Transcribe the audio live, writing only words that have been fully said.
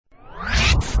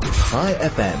High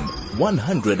FM,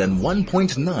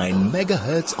 101.9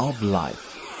 megahertz of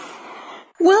life.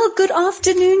 Well, good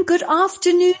afternoon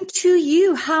to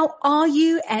you. How are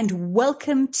you? And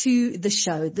welcome to the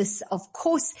show. This, of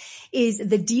course, is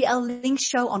the DL Link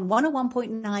Show on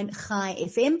 101.9 High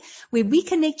FM, where we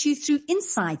connect you through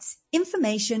insights,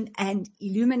 information, and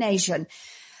illumination.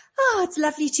 Oh, it's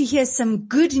lovely to hear some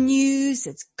good news.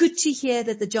 It's good to hear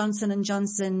that the Johnson &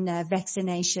 Johnson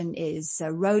vaccination is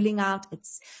rolling out.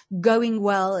 It's going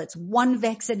well. It's one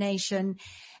vaccination.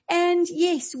 And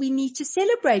yes, we need to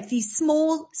celebrate these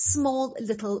small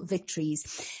little victories.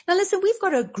 Now listen, we've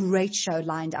got a great show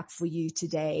lined up for you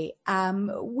today.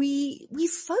 We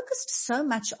focused so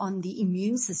much on the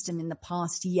immune system in the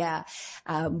past year,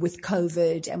 with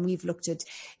COVID, and we've looked at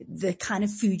the kind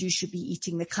of food you should be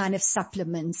eating, the kind of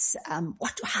supplements,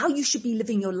 how you should be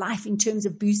living your life in terms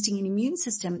of boosting an immune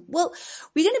system. Well,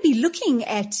 we're going to be looking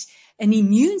at an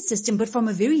immune system, but from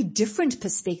a very different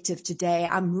perspective today.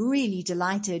 I'm really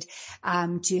delighted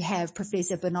to have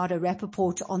Professor Bernardo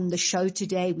Rapoport on the show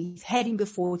today. We've had him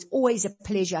before. It's always a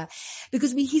pleasure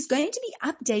because he's going to be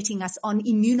updating us on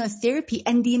immunotherapy,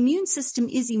 and the immune system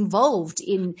is involved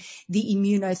in the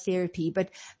immunotherapy.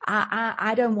 But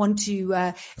I don't want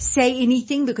to say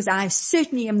anything because I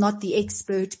certainly am not the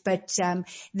expert, but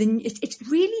it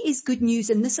really is good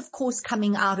news. And this, of course,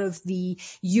 coming out of the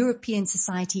European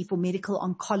Society for Medical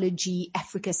Oncology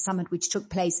Africa Summit, which took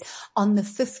place on the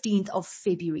 15th of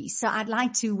February. So I'd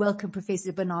like to welcome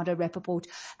Professor Bernardo Rapoport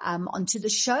onto the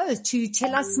show to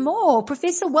tell us more.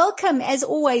 Professor, welcome. As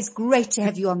always, great to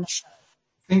have you on the show.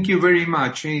 Thank you very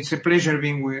much. It's a pleasure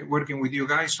working with you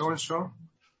guys also.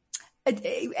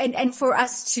 And for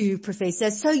us too,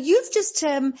 Professor. So you've just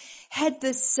had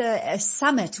this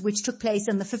summit which took place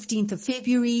on the 15th of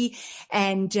February,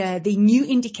 and the new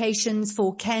indications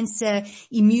for cancer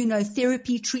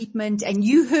immunotherapy treatment, and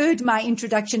you heard my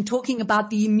introduction talking about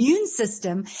the immune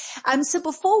system. So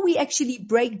before we actually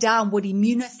break down what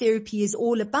immunotherapy is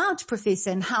all about, Professor,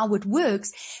 and how it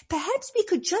works, perhaps we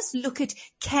could just look at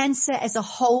cancer as a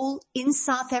whole in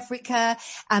South Africa,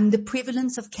 the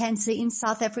prevalence of cancer in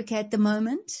South Africa at the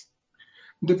moment?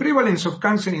 The prevalence of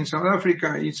cancer in South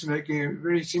Africa is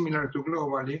very similar to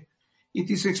globally. It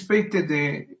is expected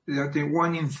that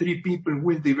 1 in 3 people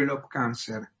will develop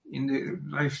cancer in the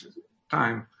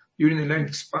lifetime. During the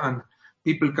lifespan,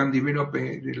 people can develop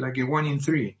 1 in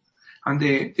 3. And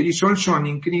there is also an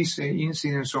increased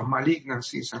incidence of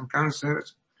malignancies and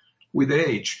cancers with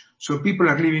age. So people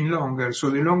are living longer. So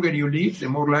the longer you live, the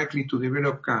more likely to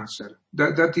develop cancer.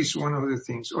 That is one of the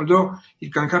things. Although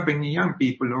it can happen in young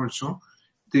people also,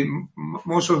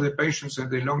 most of the patients,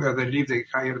 the longer they live, the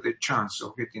higher the chance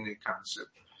of getting the cancer.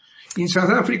 In South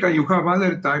Africa, you have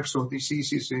other types of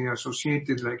diseases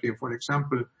associated, for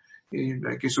example,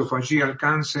 like esophageal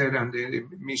cancer and the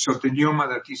mesothelioma,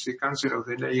 that is a cancer of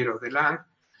the layer of the lung.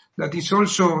 That is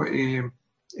also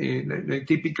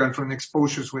typical from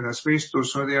exposures with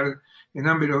asbestos. So there are a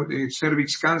number of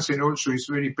cervix cancer also is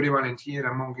very prevalent here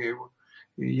among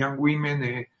young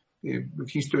women,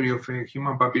 history of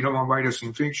human papillomavirus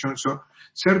infection. So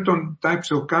certain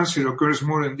types of cancer occurs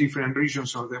more in different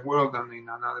regions of the world than in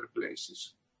other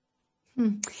places.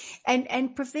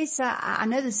 And Professor, I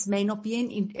know this may not be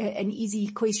an easy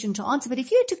question to answer, but if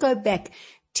you had to go back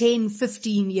 10,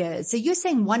 15 years. So you're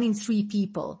saying 1 in 3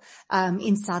 people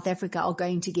in South Africa are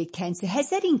going to get cancer.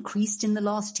 Has that increased in the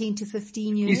last 10 to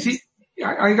 15 years?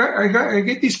 I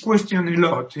get this question a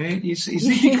lot. It's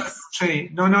difficult to say.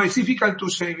 No, it's difficult to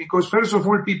say because first of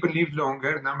all, people live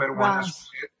longer, number one.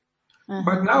 Right.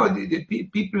 But now the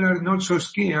people are not so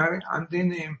scared, and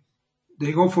then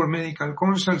they go for medical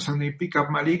consults and they pick up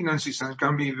malignancies and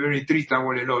can be very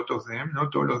treatable, a lot of them.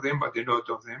 Not all of them, but a lot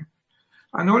of them.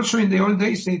 And also in the old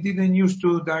days, they didn't used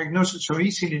to diagnose it so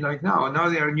easily like now. Now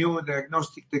there are new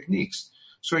diagnostic techniques.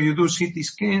 So you do CT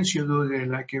scans, you do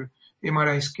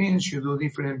MRI scans, you do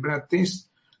different blood tests,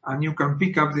 and you can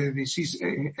pick up the disease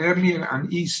earlier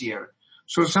and easier.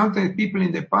 So sometimes people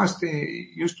in the past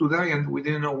used to die and we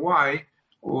didn't know why,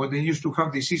 or they used to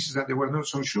have diseases that they were not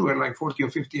so sure, like 40 or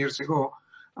 50 years ago.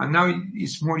 And now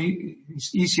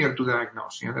it's easier to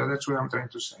diagnose. That's what I'm trying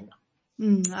to say.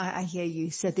 I hear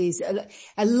you. So there's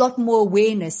a lot more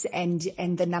awareness and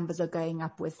the numbers are going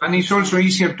up with. And it's also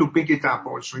easier to pick it up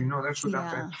also, that's what I'm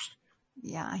trying to say.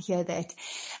 Yeah, I hear that.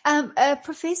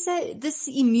 Professor, this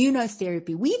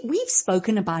immunotherapy, we've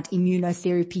spoken about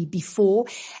immunotherapy before,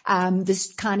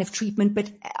 this kind of treatment,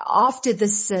 but after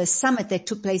this summit that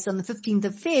took place on the 15th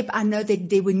of Feb, I know that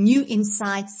there were new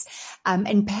insights,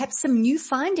 and perhaps some new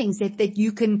findings that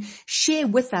you can share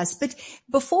with us. But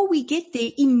before we get there,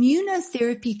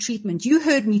 immunotherapy treatment, you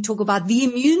heard me talk about the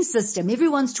immune system.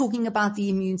 Everyone's talking about the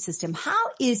immune system. How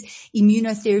is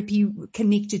immunotherapy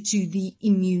connected to the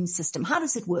immune system? How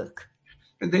does it work?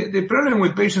 The problem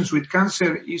with patients with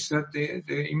cancer is that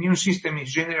the immune system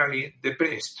is generally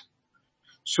depressed.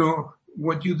 So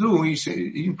what you do is,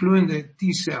 including the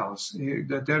T cells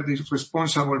that are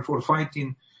responsible for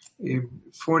fighting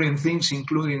foreign things,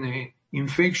 including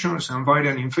infections and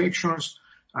viral infections,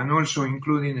 and also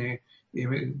including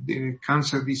the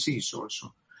cancer disease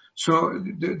also. So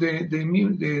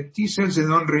the T cells, they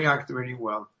don't react very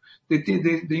well.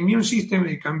 The immune system,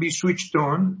 it can be switched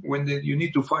on when you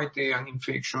need to fight an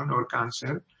infection or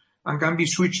cancer, and can be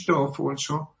switched off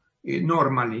also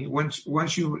normally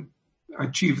once you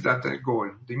achieve that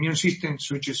goal. The immune system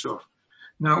switches off.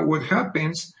 Now, what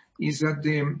happens is that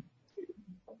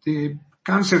the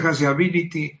cancer has the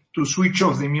ability to switch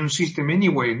off the immune system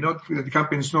anyway, not that it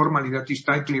happens normally, that is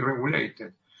tightly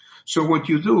regulated. So what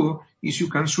you do is you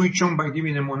can switch on by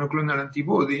giving a monoclonal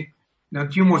antibody. Now,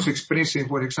 tumors express,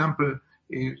 for example,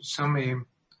 some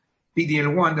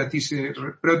PD-L1 that is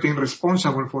a protein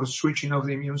responsible for switching off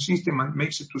the immune system and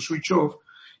makes it to switch off.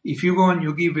 If you go and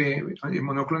you give a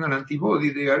monoclonal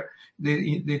antibody there,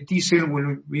 the T cell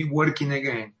will be working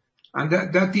again. And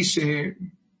that is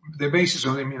the basis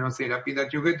of the immunotherapy,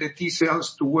 that you get the T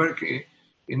cells to work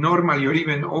normally or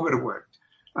even overworked.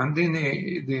 And then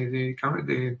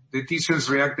the T cells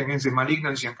react against the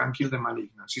malignancy and can kill the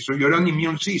malignancy. So your own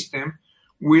immune system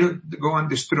will go and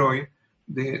destroy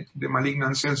the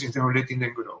malignant cells instead of letting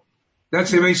them grow.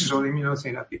 That's the basis of the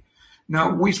immunotherapy.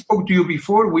 Now, we spoke to you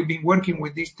before. We've been working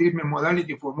with this treatment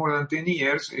modality for more than 10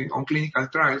 years on clinical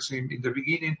trials in the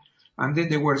beginning. And then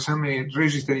there were some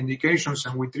registered indications,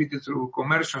 and we treated through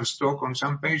commercial stock on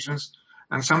some patients.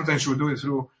 And sometimes we do it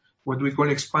through what we call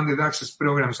expanded access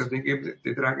programs, that they give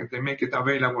the drug and they make it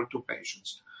available to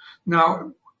patients.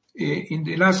 Now, in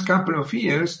the last couple of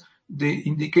years, the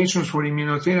indications for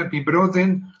immunotherapy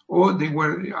broadened, or there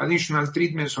were additional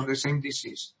treatments on the same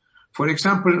disease. For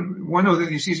example, one of the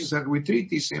diseases that we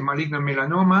treat is a malignant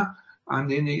melanoma, and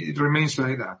then it remains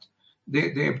like that.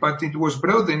 But it was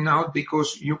broadened now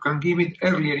because you can give it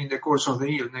earlier in the course of the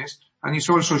illness, and it's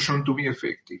also shown to be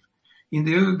effective. In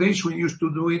the old days, we used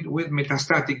to do it with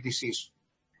metastatic disease,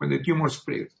 when the tumor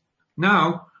spread.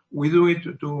 Now, we do it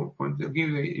to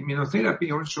give the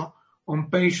immunotherapy also on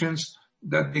patients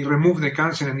that they remove the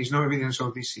cancer and there's no evidence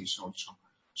of disease also.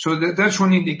 So that's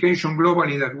one indication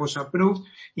globally that was approved.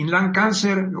 In lung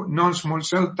cancer, non-small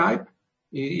cell type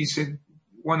is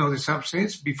one of the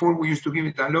subsets. Before we used to give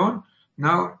it alone.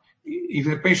 Now, if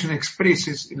the patient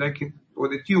expresses, or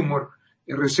the tumor,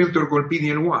 a receptor called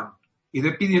PD-L1, if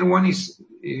the PD-L1 is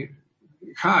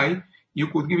high, you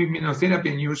could give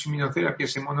immunotherapy and use immunotherapy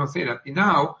as a monotherapy.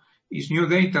 Now, it's new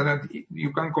data that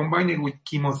you can combine it with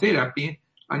chemotherapy,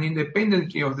 and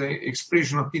independently of the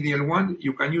expression of PD-L1,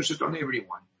 you can use it on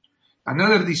everyone.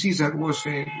 Another disease that was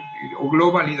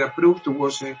globally approved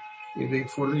was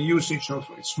for the usage of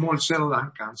small cell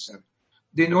lung cancer.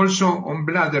 Then also on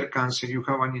bladder cancer, you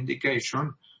have an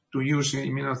indication to use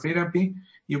immunotherapy.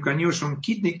 You can use on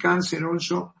kidney cancer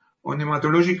also, on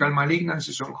hematological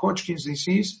malignancies, on Hodgkin's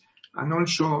disease, and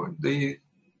also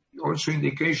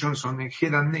indications on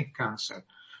head and neck cancer.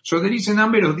 So there is a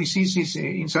number of diseases.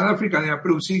 In South Africa, they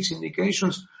approved 6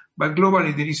 indications, but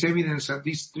globally there is evidence that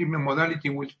this treatment modality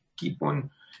will keep on,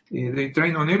 they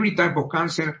train on every type of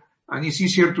cancer, and it's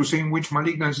easier to say in which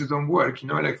malignancies don't work.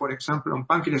 Like for example, on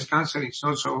pancreas cancer, it's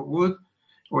not so good,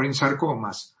 or in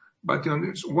sarcomas. But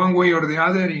on one way or the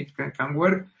other, it can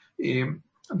work.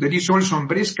 There is also on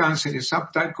breast cancer a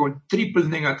subtype called triple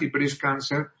negative breast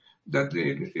cancer that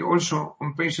also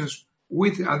on patients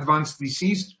with advanced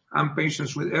disease and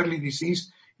patients with early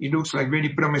disease, it looks like very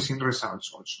promising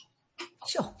results also.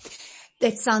 Sure.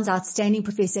 That sounds outstanding,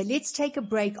 Professor. Let's take a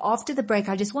break. After the break,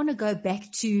 I just want to go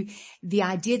back to the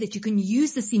idea that you can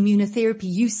use this immunotherapy,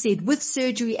 you said, with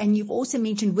surgery, and you've also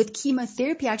mentioned with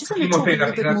chemotherapy. I just want to talk a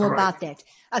little bit more about that.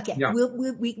 Okay, yeah.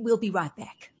 We'll be right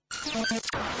back.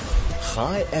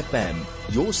 High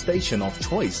FM, your station of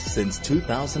choice since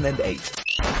 2008.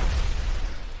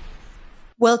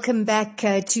 Welcome back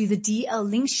to the DL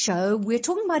Link Show. We're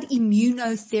talking about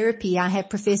immunotherapy. I have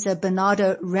Professor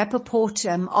Bernardo Rapoport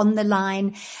on the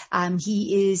line.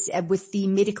 He is with the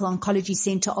Medical Oncology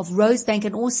Center of Rosebank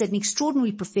and also an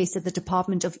extraordinary professor at the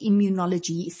Department of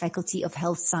Immunology, Faculty of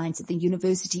Health Science at the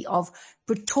University of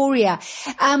Pretoria.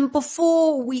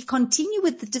 Before we continue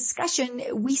with the discussion,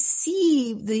 we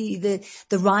see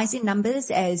the rise in numbers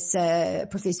as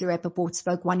Professor Rapoport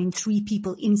spoke. 1 in 3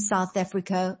 people in South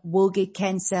Africa will get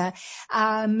cancer.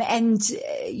 And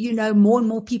more and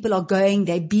more people are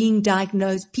they're being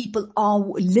diagnosed, people are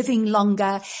living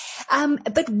longer.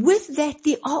 But with that,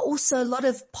 there are also a lot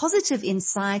of positive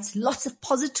insights, lots of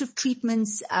positive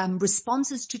treatments,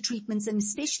 responses to treatments, and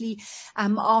especially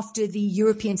after the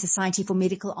European Society for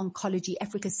Medical Oncology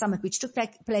Africa Summit, which took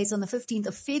place on the 15th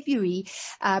of February,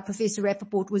 Professor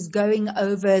Rapoport was going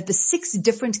over the 6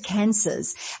 different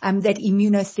cancers that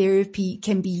immunotherapy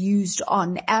can be used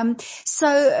on.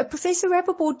 So Professor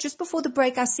Rapoport, just before the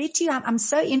break, I said to you, I'm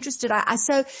so interested.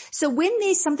 So when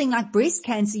there's something like breast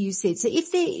cancer, you said, so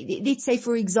if let's say,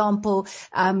 for example,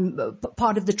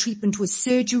 part of the treatment was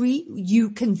surgery, you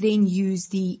can then use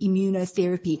the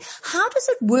immunotherapy. How does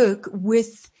it work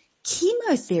with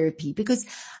chemotherapy? Because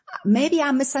maybe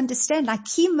I misunderstand, like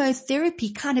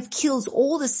chemotherapy kind of kills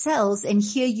all the cells, and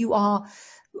here you are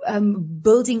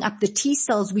building up the T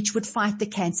cells which would fight the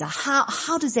cancer.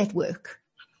 How does that work?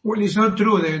 Well, it's not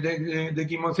true. The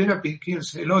chemotherapy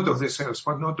kills a lot of the cells,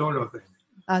 but not all of them.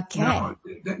 Okay. Now,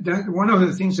 one of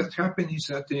the things that happen is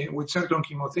that with certain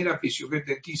chemotherapies, you get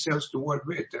the T cells to work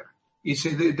better. It's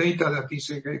the data that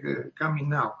is coming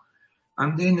now.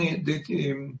 And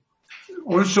then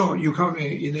also you have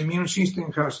the immune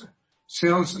system has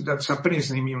cells that suppress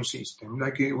the immune system,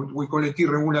 like we call it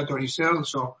T-regulatory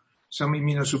cells or some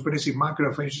immunosuppressive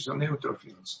macrophages or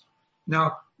neutrophils.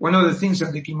 Now, one of the things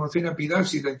that the chemotherapy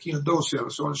does is that kill those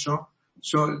cells also,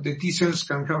 so the T cells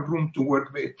can have room to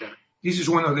work better. This is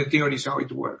one of the theories how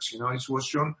it works, it was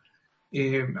shown.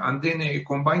 And then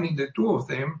combining the two of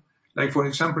them, like for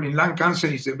example in lung cancer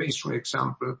is the best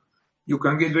example, you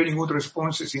can get very good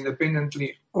responses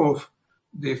independently of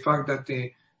the fact that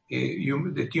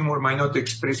the tumor might not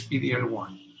express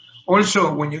PD-L1.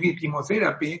 Also, when you give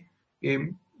chemotherapy,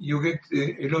 you get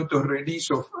a lot of release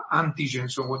of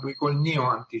antigens, or what we call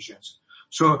neoantigens.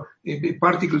 So the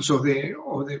particles of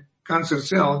the cancer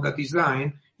cell that is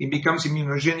dying, it becomes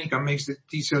immunogenic and makes the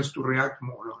T cells to react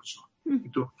more also.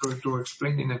 To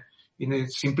explain in a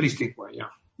simplistic way, yeah.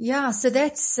 Yeah, so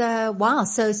that's wow.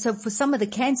 So for some of the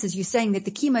cancers, you're saying that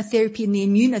the chemotherapy and the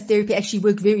immunotherapy actually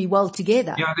work very well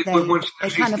together. Yeah, they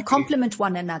kind of complement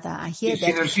one another. I hear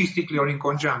that. Synergistically or in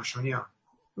conjunction, yeah.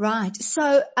 Right.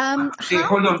 So,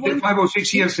 hold on. 5 or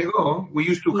 6 years ago, we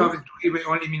used to have to give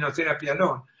only immunotherapy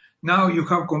alone. Now you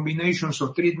have combinations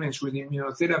of treatments with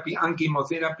immunotherapy and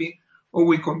chemotherapy, or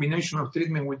with combination of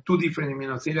treatment with 2 different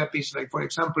immunotherapies. Like, for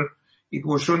example, it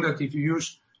was shown that if you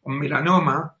use on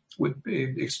melanoma, with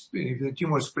the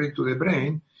tumor spread to the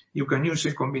brain, you can use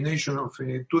a combination of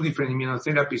 2 different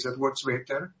immunotherapies that works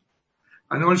better.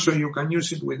 And also you can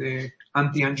use it with the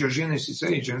anti-angiogenesis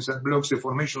agents that blocks the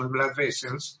formation of blood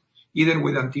vessels, either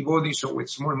with antibodies or with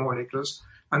small molecules.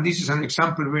 And this is an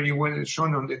example very well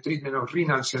shown on the treatment of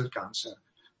renal cell cancer,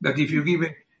 that if you give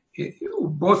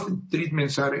both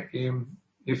treatments are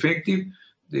effective,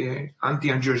 the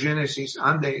anti-angiogenesis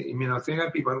and the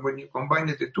immunotherapy, but when you combine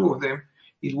the 2 of them,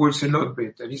 it works a lot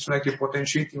better. It's like a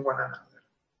potentiating one another.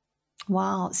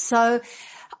 Wow. So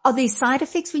are there side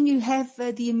effects when you have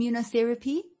the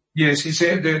immunotherapy? Yes,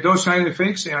 those side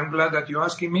effects, I'm glad that you're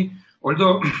asking me,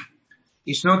 although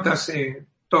it's not as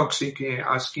toxic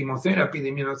as chemotherapy,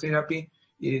 the immunotherapy,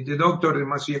 the doctor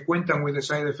must be acquainted with the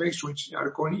side effects, which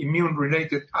are called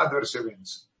immune-related adverse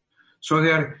events. So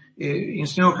they are,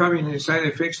 instead of having side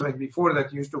effects like before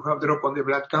that you used to have drop on the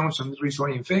blood counts and risk for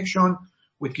infection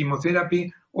with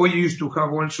chemotherapy, or you used to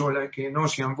have also like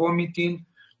nausea and vomiting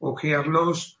or hair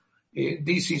loss.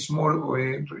 This is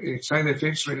more side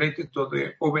effects related to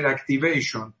the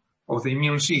overactivation of the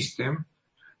immune system,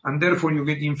 and therefore you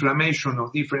get inflammation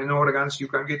of different organs. You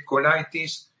can get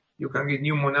colitis, you can get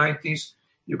pneumonitis,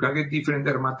 you can get different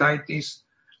dermatitis,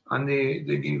 and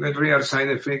the rare side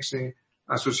effects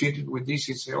associated with this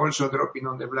is also dropping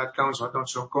on the blood counts, but not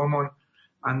so common.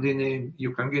 And then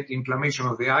you can get inflammation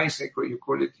of the eyes, you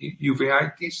call it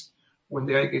uveitis, when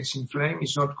the eye gets inflamed.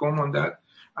 It's not common that.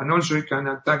 And also it can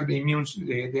attack the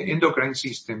endocrine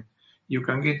system. You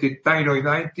can get the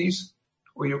thyroiditis,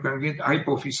 or you can get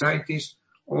hypophysitis,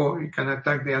 or it can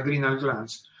attack the adrenal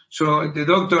glands. So the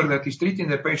doctor that is treating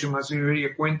the patient must be very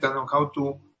acquainted on how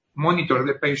to monitor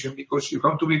the patient, because you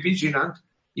have to be vigilant.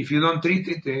 If you don't treat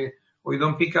it, or you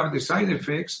don't pick up the side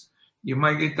effects, you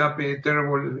might get up a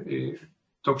terrible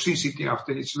toxicity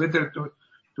after. It's better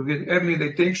to get early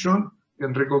detection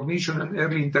and recognition and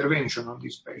early intervention on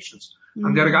these patients. Mm-hmm.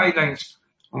 And there are guidelines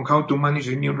on how to manage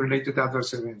immune-related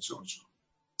adverse events also.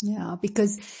 Yeah,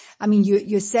 because, I mean,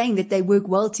 you're saying that they work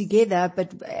well together,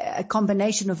 but a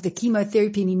combination of the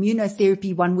chemotherapy and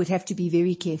immunotherapy, one would have to be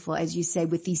very careful, as you say,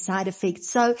 with these side effects.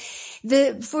 So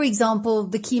for example,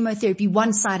 the chemotherapy,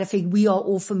 one side effect we are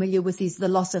all familiar with is the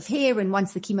loss of hair. And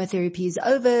once the chemotherapy is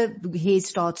over, the hair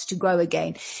starts to grow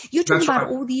again. You're talking about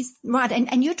all these, right?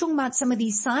 And you're talking about some of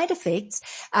these side effects,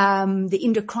 the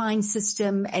endocrine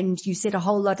system, and you said a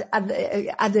whole lot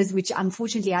others, which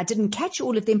unfortunately I didn't catch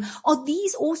all of them. Are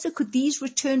these also, could these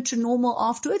return to normal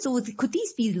afterwards, or could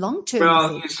these be long-term?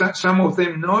 Well, some of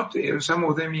them not, some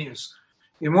of them yes.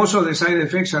 Most of the side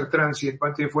effects are transient,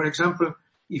 but for example,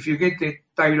 if you get the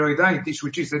thyroiditis,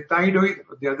 which is the thyroid,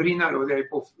 the adrenal, or the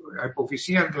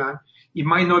hypophyseal gland, it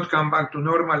might not come back to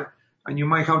normal, and you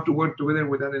might have to work together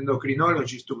with an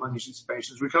endocrinologist to manage these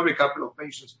patients. We have a couple of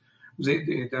patients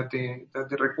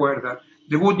that require that.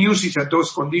 The good news is that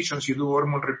those conditions, you do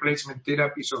hormone replacement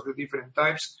therapies of the different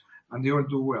types, and they all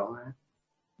do well.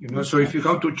 Okay. So if you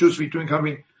have to choose between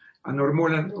having an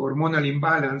hormonal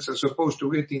imbalance as opposed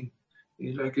to getting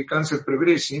like a cancer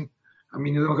progressing, I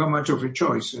mean, you don't have much of a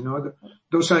choice.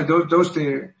 Those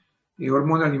the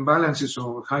hormonal imbalances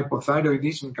or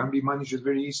hypothyroidism can be managed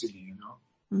very easily.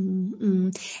 Mm-hmm.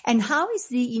 And how is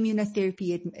the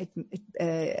immunotherapy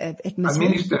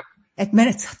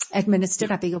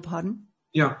administered? I beg your pardon.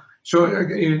 Yeah. So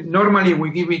normally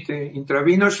we give it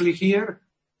intravenously here.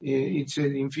 It's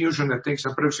an infusion that takes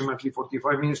approximately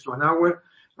 45 minutes to an hour.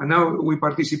 And now we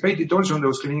participated also in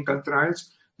those clinical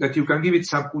trials that you can give it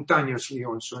subcutaneously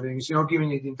also. And instead of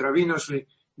giving it intravenously,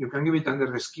 you can give it under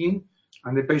the skin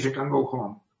and the patient can go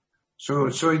home. So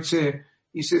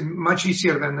it's much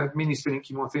easier than administering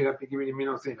chemotherapy, giving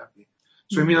immunotherapy.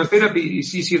 So immunotherapy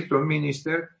is easier to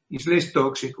administer. It's less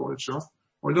toxic also,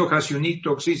 although it has unique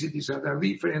toxicities that are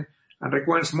different and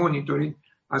requires monitoring.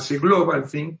 As a global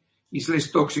thing, it's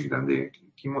less toxic than the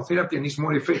chemotherapy and it's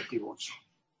more effective also.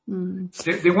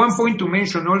 The one point to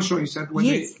mention also is that when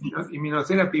the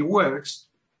immunotherapy works,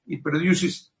 it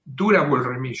produces durable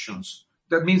remissions.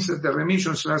 That means that the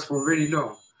remissions last for very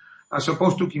long, as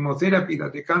opposed to chemotherapy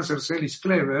that the cancer cell is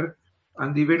clever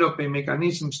and develop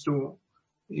mechanisms to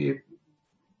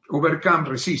overcome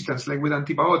resistance, like with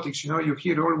antibiotics. You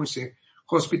hear always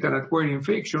hospital-acquired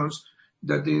infections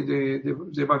that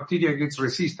the bacteria gets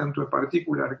resistant to a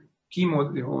particular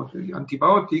chemo or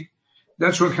antibiotic.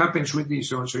 That's what happens with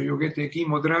this also. You get the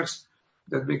chemo drugs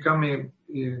that become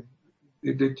the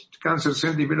cancer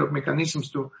cell develop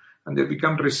mechanisms and they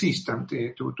become resistant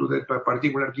to that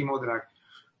particular chemo drug.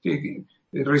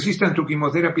 Resistant to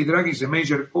chemotherapy drug is a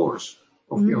major cause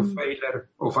of failure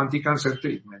of anti-cancer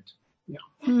treatment. Yeah.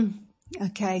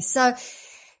 Okay, so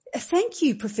thank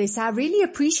you, Professor. I really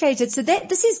appreciate it. So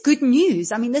this is good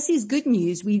news. I mean, this is good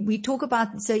news. We talk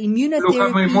about immunotherapy. You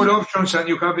have more options and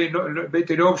you have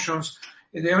better options.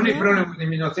 The only problem with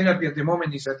immunotherapy at the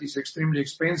moment is that it's extremely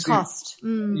expensive. Cost.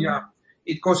 Yeah.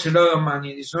 It costs a lot of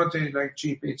money. It's not like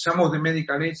cheap. Some of the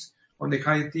medical aids on the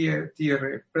high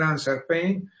tier plans are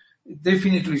paying.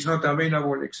 Definitely it's not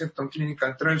available except on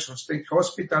clinical trials on state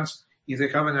hospitals if they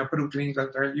have an approved clinical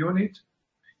trial unit.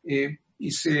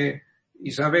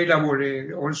 It's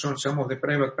available also on some of the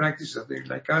private practices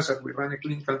like us that we run a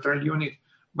clinical trial unit,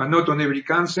 but not on every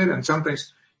cancer. And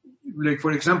sometimes, like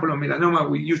for example, on melanoma,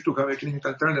 we used to have a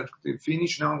clinical trial that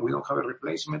finished. Now we don't have a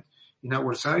replacement in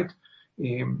our site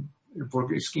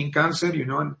for skin cancer.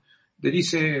 And there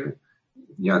is the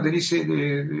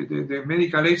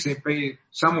medical aids, they pay,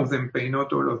 some of them pay,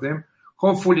 not all of them.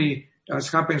 Hopefully, as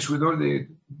happens with all the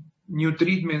new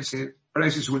treatments,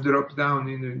 prices will drop down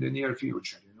in the near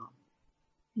future.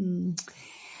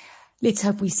 Let's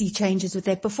hope we see changes with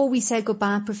that. Before we say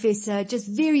goodbye, Professor, just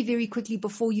very, very quickly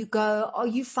before you go, are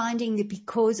you finding that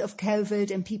because of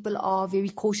COVID and people are very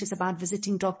cautious about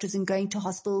visiting doctors and going to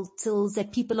hospitals,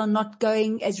 that people are not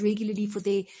going as regularly for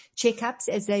their checkups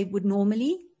as they would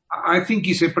normally? I think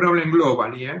it's a problem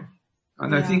globally,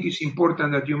 and I think it's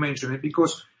important that you mention it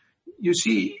because, you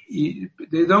see,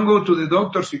 they don't go to the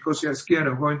doctors because they are scared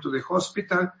of going to the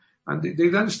hospital. And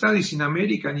they've done studies in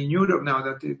America and in Europe now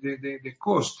that the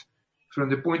cost from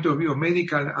the point of view of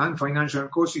medical and financial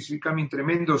cost is becoming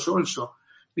tremendous also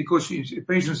because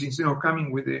patients, instead of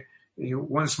coming with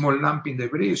one small lump in the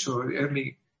breast or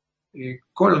early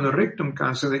colon or rectum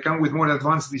cancer, they come with more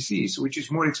advanced disease, which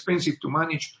is more expensive to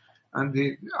manage and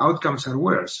the outcomes are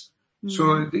worse.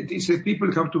 So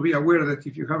people have to be aware that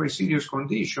if you have a serious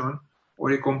condition or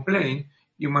a complaint,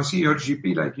 you must see your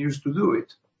GP like you used to do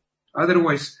it.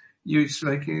 Otherwise, it's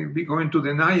like be going to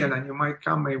denial, and you might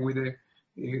come with a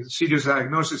serious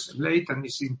diagnosis late, and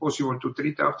it's impossible to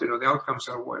treat after, or the outcomes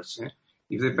are worse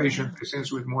if the patient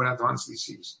presents with more advanced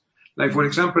disease. Like, for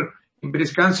example, in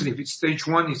breast cancer, if it's stage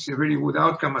 1, it's a very good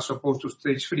outcome as opposed to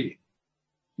stage 3.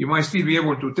 You might still be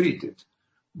able to treat it,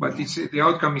 but the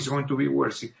outcome is going to be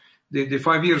worse. The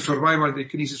 5-year survival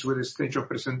decreases with the stage of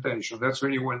presentation. That's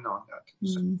very well known.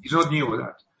 It's not new,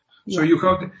 that. Yeah. So you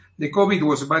have the COVID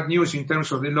was bad news in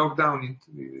terms of the lockdown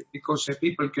because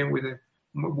people came with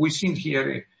we've seen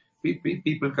here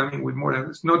people coming with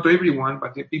more, not everyone,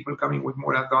 but the people coming with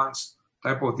more advanced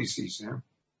type of disease.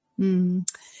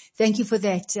 Thank you for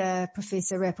that,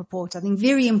 Professor Rapoport. I think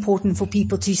very important for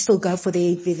people to still go for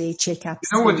their checkups.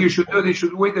 You know what you should do? They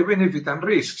should weigh the benefit and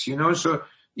risks, So,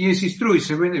 yes, it's true. It's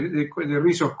the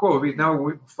risk of COVID.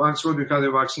 Now, thanks God, we have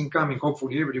the vaccine coming,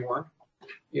 hopefully everyone.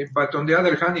 Yeah, but on the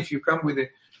other hand, if you come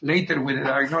later with a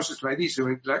diagnosis like this,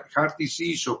 or like heart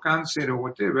disease or cancer or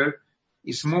whatever,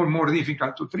 it's more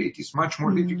difficult to treat. It's much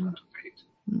more difficult to treat.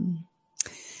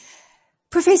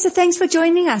 Professor, thanks for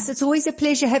joining us. It's always a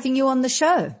pleasure having you on the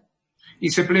show.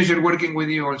 It's a pleasure working with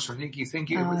you also, Nikki. Thank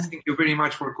you. Thank you very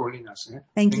much for calling us.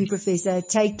 Thank you, Professor.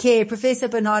 Take care. Professor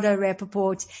Bernardo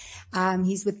Rapoport,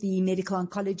 he's with the Medical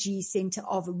Oncology Center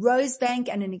of Rosebank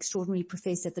and an extraordinary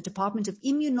professor at the Department of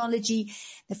Immunology,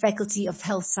 the Faculty of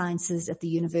Health Sciences at the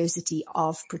University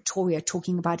of Pretoria,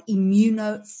 talking about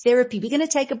immunotherapy. We're going to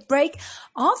take a break.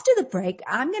 After the break,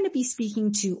 I'm going to be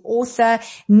speaking to author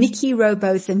Nikki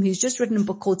Robotham, who's just written a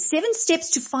book called 7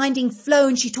 Steps to Finding Flow,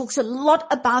 and she talks a lot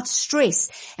about stress.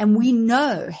 And we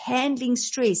know handling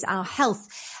stress, our health,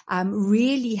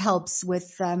 really helps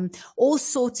with all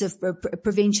sorts of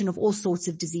prevention of all sorts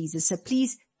of diseases. So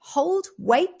please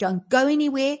wait, don't go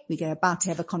anywhere. We're about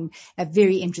to have a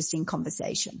very interesting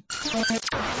conversation.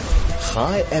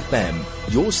 High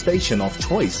FM, your station of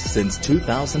choice since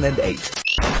 2008.